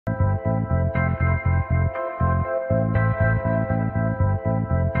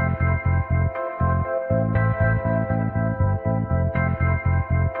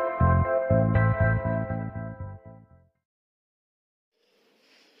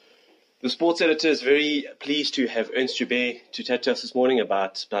The sports editor is very pleased to have Ernst Joubert to chat to us this morning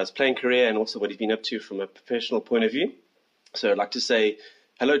about his playing career and also what he's been up to from a professional point of view. So I'd like to say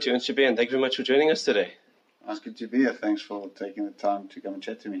hello to Ernst Joubert and thank you very much for joining us today. It's good to be here. Thanks for taking the time to come and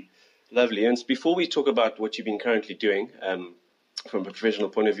chat to me. Lovely. Ernst, before we talk about what you've been currently doing from a professional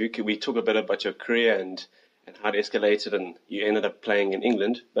point of view, can we talk a bit about your career and how it escalated and you ended up playing in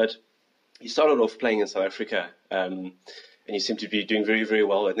England? But you started off playing in South Africa and you seem to be doing very, very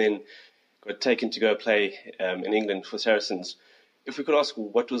well and then got taken to go play in England for Saracens. If we could ask,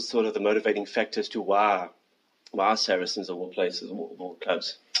 what was sort of the motivating factors to why Saracens of all places, of all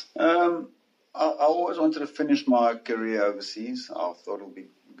clubs? I always wanted to finish my career overseas. I thought it would be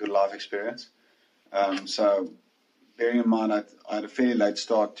a good life experience. So, bearing in mind, I had a fairly late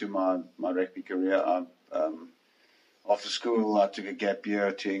start to my rugby career. After school, I took a gap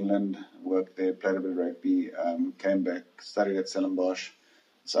year to England, worked there, played a bit of rugby, came back, studied at Stellenbosch.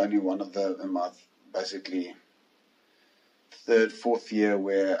 It's only one of in my basically third, fourth year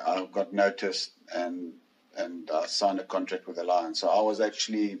where I got noticed and I signed a contract with the Lions. So I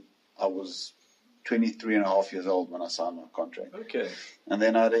was 23 and a half years old when I signed my contract. Okay. And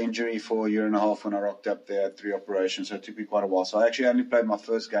then I had an injury for a year and a half when I rocked up there, 3 operations, so it took me quite a while. So I actually only played my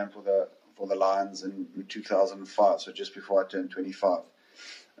first game for the Lions in 2005, so just before I turned 25.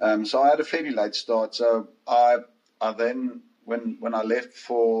 So I had a fairly late start. So I then, when I left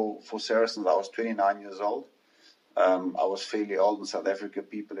for Saracens, I was 29 years old. I was fairly old in South Africa.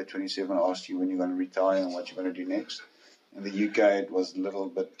 People at 27 asked you when you're going to retire and what you're going to do next. In the UK, it was a little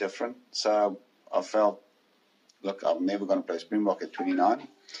bit different. So I felt, look, I'm never going to play Springbok at 29.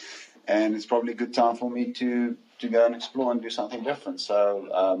 And it's probably a good time for me to go and explore and do something different.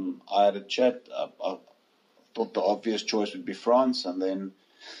 So I had a chat. I thought the obvious choice would be France. And then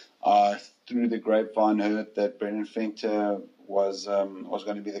I, through the grapevine, heard that Brendan Venter was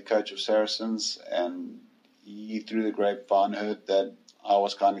going to be the coach of Saracens. And he, through the grapevine, heard that I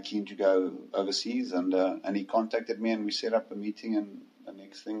was kind of keen to go overseas, and he contacted me, and we set up a meeting, and the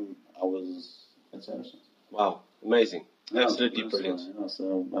next thing I was at Saracens. Wow, amazing. Absolutely brilliant.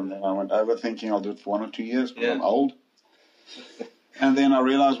 And then I went over thinking I'll do it for 1 or 2 years because I'm old. And then I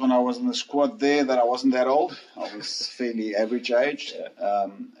realized when I was in the squad there that I wasn't that old. I was fairly average aged. Yeah.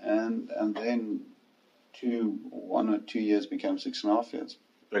 And then 1 or 2 years became 6.5 years.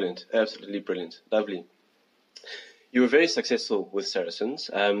 Brilliant. Absolutely brilliant. Lovely. You were very successful with Saracens.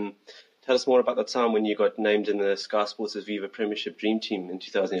 Tell us more about the time when you got named in the Sky Sports' Viva Premiership Dream Team in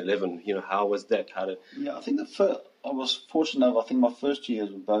 2011. How was that? Yeah, I think I was fortunate enough. I think my first 2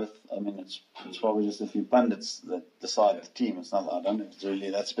 years were both. I mean, it's probably just a few pundits that decide the team. It's not. I don't know if it's really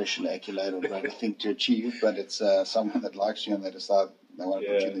that special accolade or great thing to achieve, but it's someone that likes you and they decide they want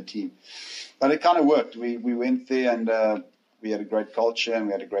to put you in the team. But it kind of worked. We went there and we had a great culture and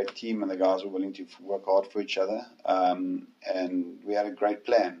we had a great team and the guys were willing to work hard for each other. And we had a great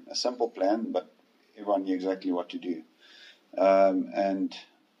plan, a simple plan, but everyone knew exactly what to do. And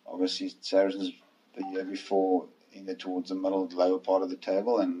obviously Saracens the year before ended towards the middle, the lower part of the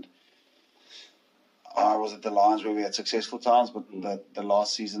table. And I was at the Lions where we had successful times, but the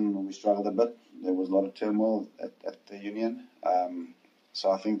last season we struggled a bit. There was a lot of turmoil at the Union. So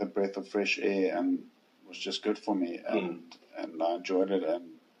I think the breath of fresh air was just good for me. And I enjoyed it and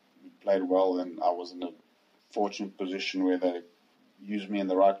we played well, and I was in a fortunate position where they used me in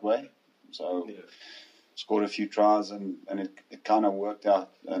the right way. So scored a few tries and it kind of worked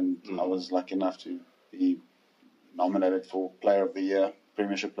out, and I was lucky enough to be nominated for Player of the Year,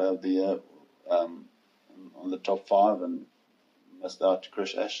 Premiership Player of the Year, on the top 5 and missed out to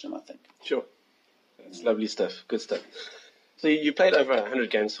Chris Ashton, I think. Sure. That's lovely stuff. Good stuff. So you played over 100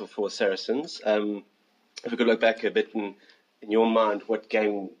 games for Saracens. If we could look back a bit in your mind, what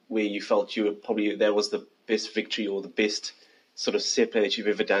game where you felt you were probably that was the best victory or the best sort of set play that you've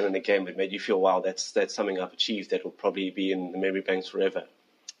ever done in a game that made you feel, wow, that's something I've achieved that will probably be in the memory banks forever?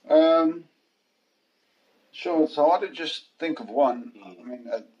 Sure, it's hard to just think of one. I mean,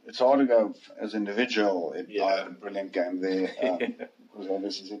 it's hard to go as an individual. I had a brilliant game there because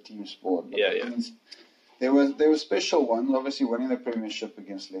obviously it's a team sport. But there were special ones. Obviously, winning the Premiership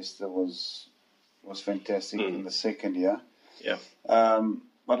against Leicester was fantastic in the second year. Yeah.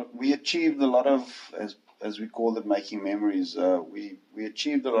 But we achieved a lot of, as we call it, making memories. We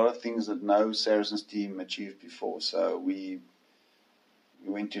achieved a lot of things that no Saracens team achieved before. So we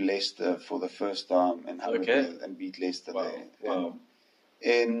went to Leicester for the first time in Hamburg and beat Leicester there. Wow.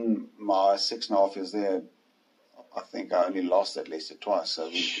 In my 6.5 years there, I think I only lost at Leicester twice. So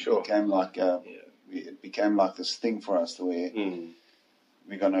it became like it became like this thing for us where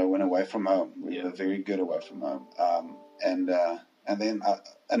we're going to win away from home. We were very good away from home. And And then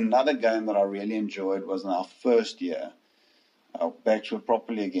another game that I really enjoyed was in our first year. Our backs were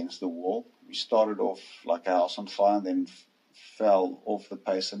properly against the wall. We started off like a house on fire and then fell off the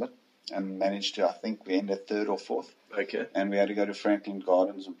pace a bit and managed to, I think we ended third or fourth. Okay. And we had to go to Franklin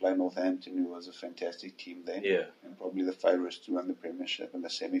Gardens and play Northampton, who was a fantastic team then. Yeah. And probably the favourites to win the Premiership in the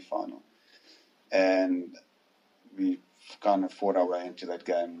semi-final. And we kind of fought our way into that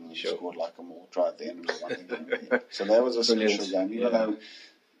game. We scored like a more try at the end and we won the game. So that was a special game, even though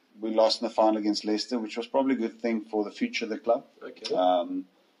we lost in the final against Leicester, which was probably a good thing for the future of the club. Okay.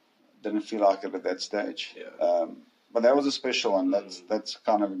 Didn't feel like it at that stage. Yeah. But that was a special one. That's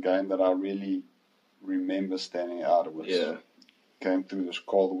kind of a game that I really remember standing out. It was came through this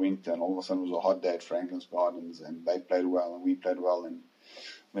cold winter, and all of a sudden it was a hot day at Franklin's Gardens, and they played well, and we played well, and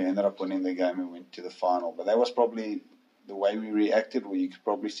we ended up winning the game and went to the final. But that was probably the way we reacted, where you could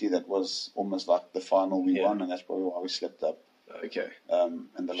probably see that was almost like the final we won, and that's probably why we slipped up. Okay.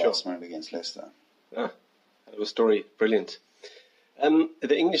 In the last minute against Leicester. Ah, that was story. Brilliant.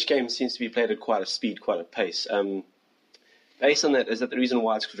 The English game seems to be played at quite a speed, quite a pace. Based on that, is that the reason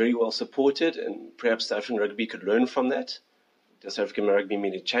why it's very well supported, and perhaps South African rugby could learn from that? Does South African rugby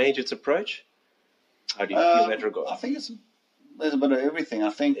need to change its approach? How do you feel in that regard? I think there's a bit of everything.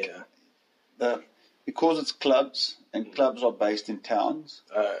 I think because it's clubs, and clubs are based in towns,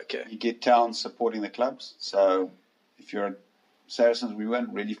 you get towns supporting the clubs. So if you're Saracens, we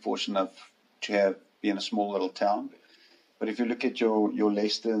weren't really fortunate enough to be in a small little town. But if you look at your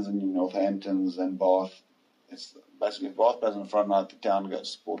Leicesters and your Northamptons and Bath, it's basically if Bath plays on Friday night, the town goes to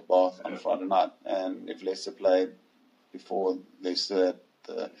support Bath on Friday night. And if Leicester played before Leicester,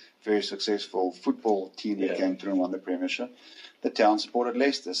 the very successful football team that came through and won the Premiership, the town supported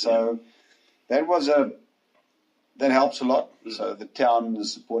Leicester. So that helps a lot. So the town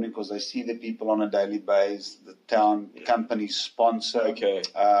is supporting because they see the people on a daily basis. The town companies sponsor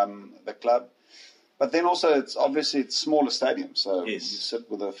the club. But then also, it's smaller stadiums. So you sit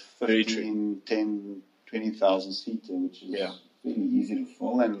with a 15, 10, 20,000 seater, which is really easy to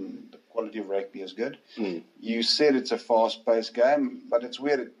fill, and the quality of rugby is good. You said it's a fast-paced game, but it's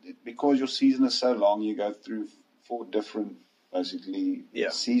weird. Because your season is so long, you go through 4 different, basically,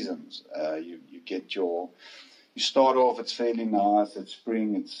 seasons. You start off, it's fairly nice. It's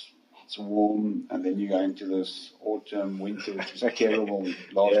spring, it's warm, and then you go into this autumn, winter, which is terrible.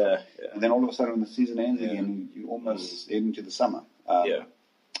 And then all of a sudden, when the season ends again, you almost head into the summer.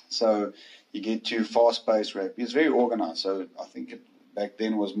 So you get to fast-paced rugby. It's very organized. So I think back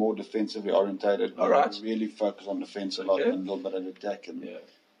then was more defensively orientated. All right. We really focused on defense a lot and a little bit of attack, and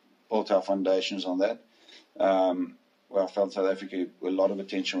built our foundations on that. Well, I felt South Africa, a lot of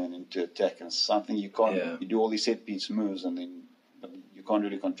attention went into attack, and it's something you can't. You do all these set-piece moves, and then you can't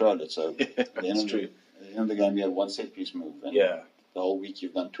really control it. So at the end of the game, you have one set-piece move, and the whole week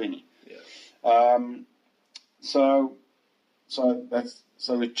you've done 20. So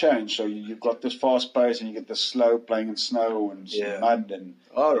it changed. So you've got this fast pace, and you get this slow playing in snow and mud, and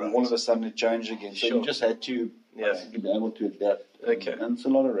all of a sudden it changed again. So you just had to be able to adapt. And it's a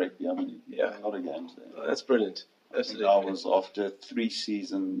lot of rugby. I mean, a lot of games there. Oh, that's brilliant. Absolutely. I was, after 3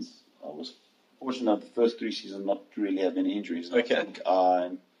 seasons, I was fortunate the first 3 seasons not to really have any injuries. I think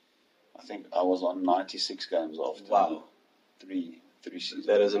I was on 96 games after 3 seasons.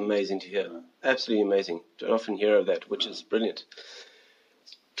 That is amazing to hear. Absolutely amazing. Don't often hear of that, which is brilliant.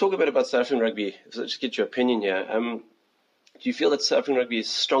 Talk a bit about South African rugby. So just get your opinion here. Do you feel that South African rugby is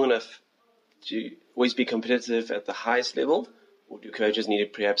strong enough to always be competitive at the highest level? Or do coaches need to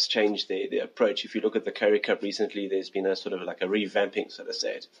perhaps change their approach? If you look at the Currie Cup recently, there's been a sort of like a revamping, so to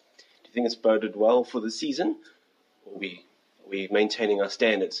say. Do you think it's boded well for the season? Or are we maintaining our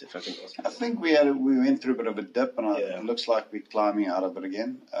standards, if I can ask? I think we went through a bit of a dip, and it looks like we're climbing out of it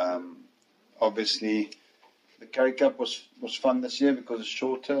again. Obviously, the Currie Cup was fun this year because it's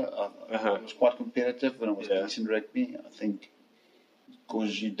shorter. It was quite competitive, and it was decent rugby. I think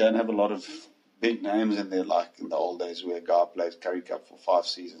because you don't have a lot of big names in there, like in the old days where a guy plays Currie Cup for 5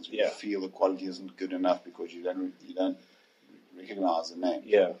 seasons. You feel the quality isn't good enough because you don't recognise the name.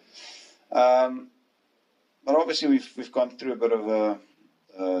 But obviously we've gone through a bit of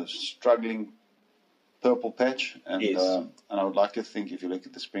a struggling purple patch, and I would like to think if you look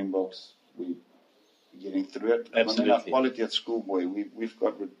at the Springboks, we're getting through it. Absolutely. I mean, our quality at schoolboy, we've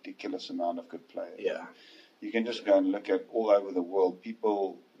got ridiculous amount of good players. You can just go and look at all over the world.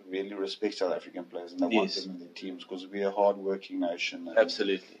 People really respect South African players, and they want them in their teams because we're a hard-working nation.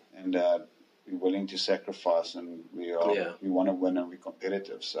 And we're willing to sacrifice, and we want to win, and we're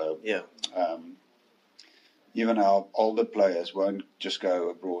competitive. So even our older players won't just go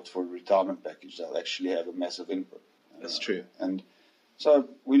abroad for a retirement package. They'll actually have a massive input. That's true. And So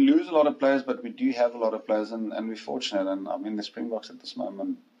we lose a lot of players, but we do have a lot of players, and we're fortunate. And I mean, the Springboks at this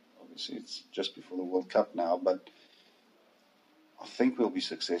moment, obviously, it's just before the World Cup now, but I think we'll be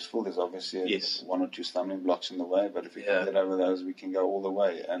successful. There's obviously one or two stumbling blocks in the way, but if we can get over those, we can go all the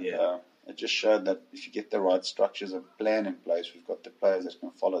way. And it just showed that if you get the right structures of plan in place, we've got the players that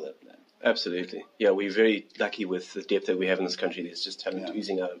can follow that plan. Absolutely. Yeah, we're very lucky with the depth that we have in this country. There's just talent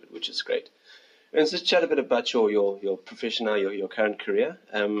oozing out of it, which is great. And let's chat a bit about your profession now, your current career.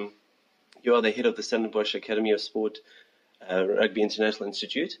 You are the head of the Stellenbosch Academy of Sport Rugby International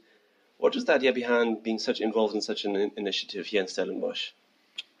Institute. What was the idea behind being involved in such an initiative here in Stellenbosch?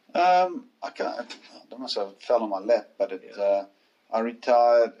 I don't know if it fell on my lap, but I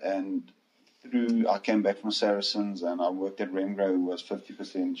retired and I came back from Saracens and I worked at Remgro, who was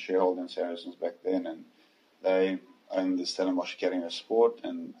 50% shareholder in Saracens back then, and they owned the Stellenbosch Academy of Sport.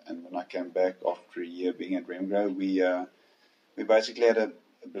 And when I came back after a year being at Remgro, we basically had a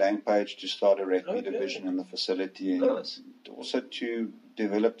blank page to start a rugby division in the facility, and also to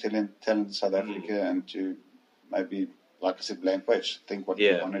develop talent in South Africa, and to maybe, like I said, blank page, think what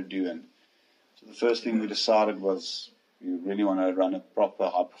we want to do. And so the first thing we decided was we really want to run a proper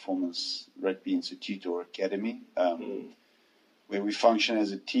high-performance rugby institute or academy, where we function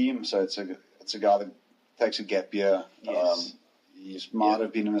as a team. So it's a guy that takes a gap year. He might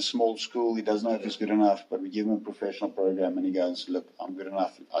have been in a small school. He doesn't know if he's good enough, but we give him a professional program, and he goes, look, I'm good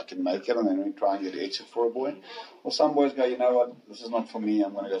enough. I can make it. And then we try and get exit for a boy. Or some boys go, you know what, this is not for me.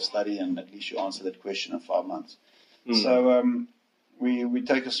 I'm going to go study, and at least you answer that question in 5 months. So we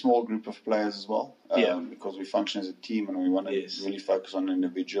take a small group of players as well, because we function as a team, and we want to really focus on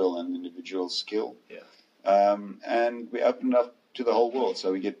individual skill. And we open it up to the whole world,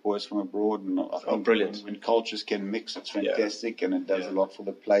 so we get boys from abroad, and I think when cultures can mix, it's fantastic, and it does a lot for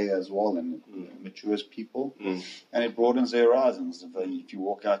the player as well, and it matures people, and it broadens their horizons. If you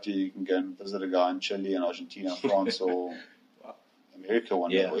walk out here, you can go and visit a guy in Chile and Argentina, France, or America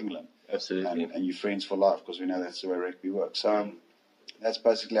one day, or England. Absolutely. And you're friends for life, because we know that's the way rugby works. So that's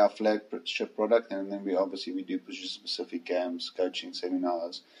basically our flagship product, and then we do position-specific games, coaching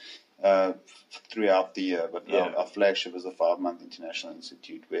seminars throughout the year. But our flagship is the 5-month International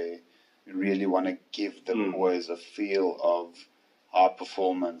Institute, where we really want to give the boys a feel of high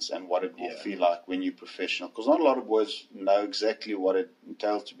performance and what it will feel like when you're professional. Because not a lot of boys know exactly what it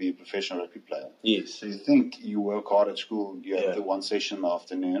entails to be a professional rugby player. Yes. So you think you work hard at school, you have the one session in the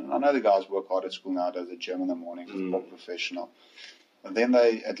afternoon. I know the guys work hard at school nowadays, at gym in the morning, it's professional. And then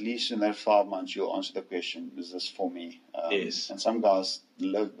they, at least in that 5 months, you'll answer the question, is this for me? And some guys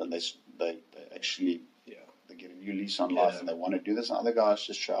live, and they actually they get a new lease on life, and they want to do this. And other guys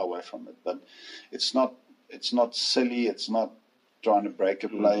just shy away from it. But it's not silly. It's not trying to break a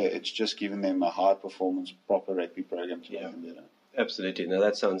player. It's just giving them a high performance, proper rugby program to make them better. Absolutely. No,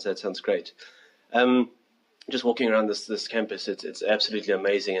 that sounds great. Just walking around this campus, it's absolutely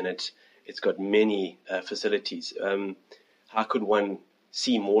amazing, and it's got many facilities. How could one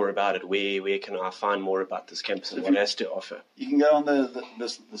see more about it? Where can I find more about this campus and what it has to offer? You can go on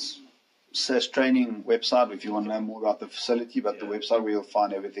this SAS training website if you want to know more about the facility, but the website where you'll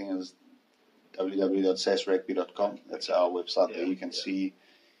find everything is www.sasrugby.com. That's our website. There you can see,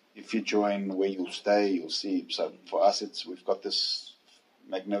 if you join, where you'll stay, you'll see. So for us, we've got this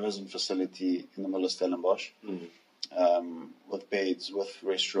magnificent facility in the middle of Stellenbosch, with beds, with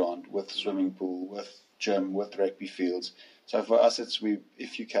restaurant, with swimming pool, with gym, with rugby fields. So for us,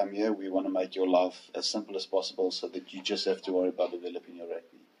 if you come here, we want to make your life as simple as possible, so that you just have to worry about developing your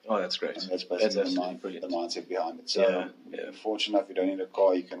rugby. Oh, that's great. And that's basically the mindset behind it. So fortunate enough, you don't need a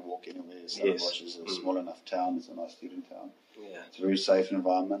car, you can walk anywhere. Stellenbosch is a small enough town, it's a nice student town. It's a very safe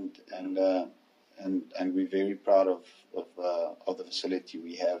environment, and we're very proud of the facility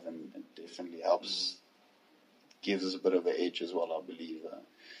we have, and it definitely helps, gives us a bit of an edge as well, I believe,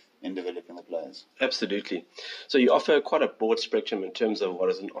 in developing the players. Absolutely. So you offer quite a broad spectrum in terms of what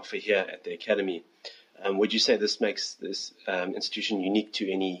is an offer here at the academy. Would you say this makes this institution unique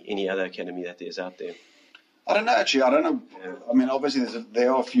to any other academy that there is out there? I don't know, actually. I don't know. I mean, obviously,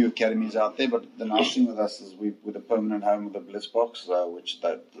 there are a few academies out there, but the nice thing with us is with a permanent home with a Blitzbox, so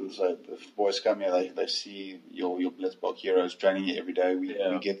if boys come here, they see your Blitzbox heroes training here every day. We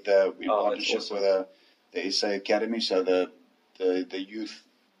partnership awesome. With the SA Academy, so the youth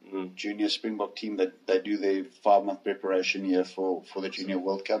junior Springbok team, that they do their 5-month preparation here for the Junior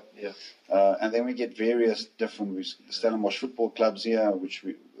World Cup. And then we get various different Stellenbosch football clubs here, which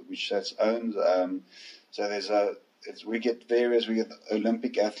that's owned. So we get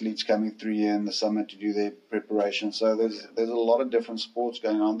Olympic athletes coming through here in the summer to do their preparation. So there's a lot of different sports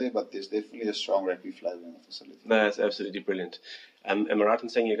going on there, but there's definitely a strong rugby flavour in the facility. No, that's absolutely brilliant. Am I right in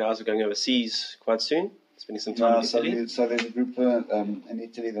saying you guys are going overseas quite soon? Spending some time in Italy? So there's a group in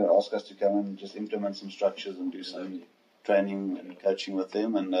Italy that asked us to come and just implement some structures and do some training and coaching with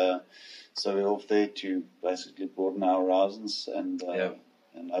them. And so we're off there to basically broaden our horizons and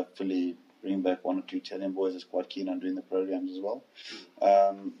hopefully bring back one or two Italian boys that's quite keen on doing the programs as well.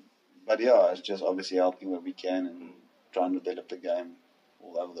 But yeah, it's just obviously helping where we can and trying to develop the game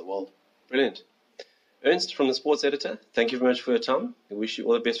all over the world. Brilliant. Ernst, from the Sports Editor, thank you very much for your time. We wish you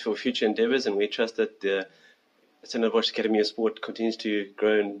all the best for future endeavours, and we trust that the Stellenbosch Academy of Sport continues to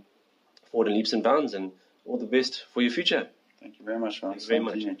grow forward in leaps and bounds, and all the best for your future. Thank you very much, man. Thank you very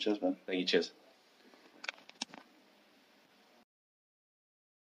much. Cheers, man. Thank you. Cheers.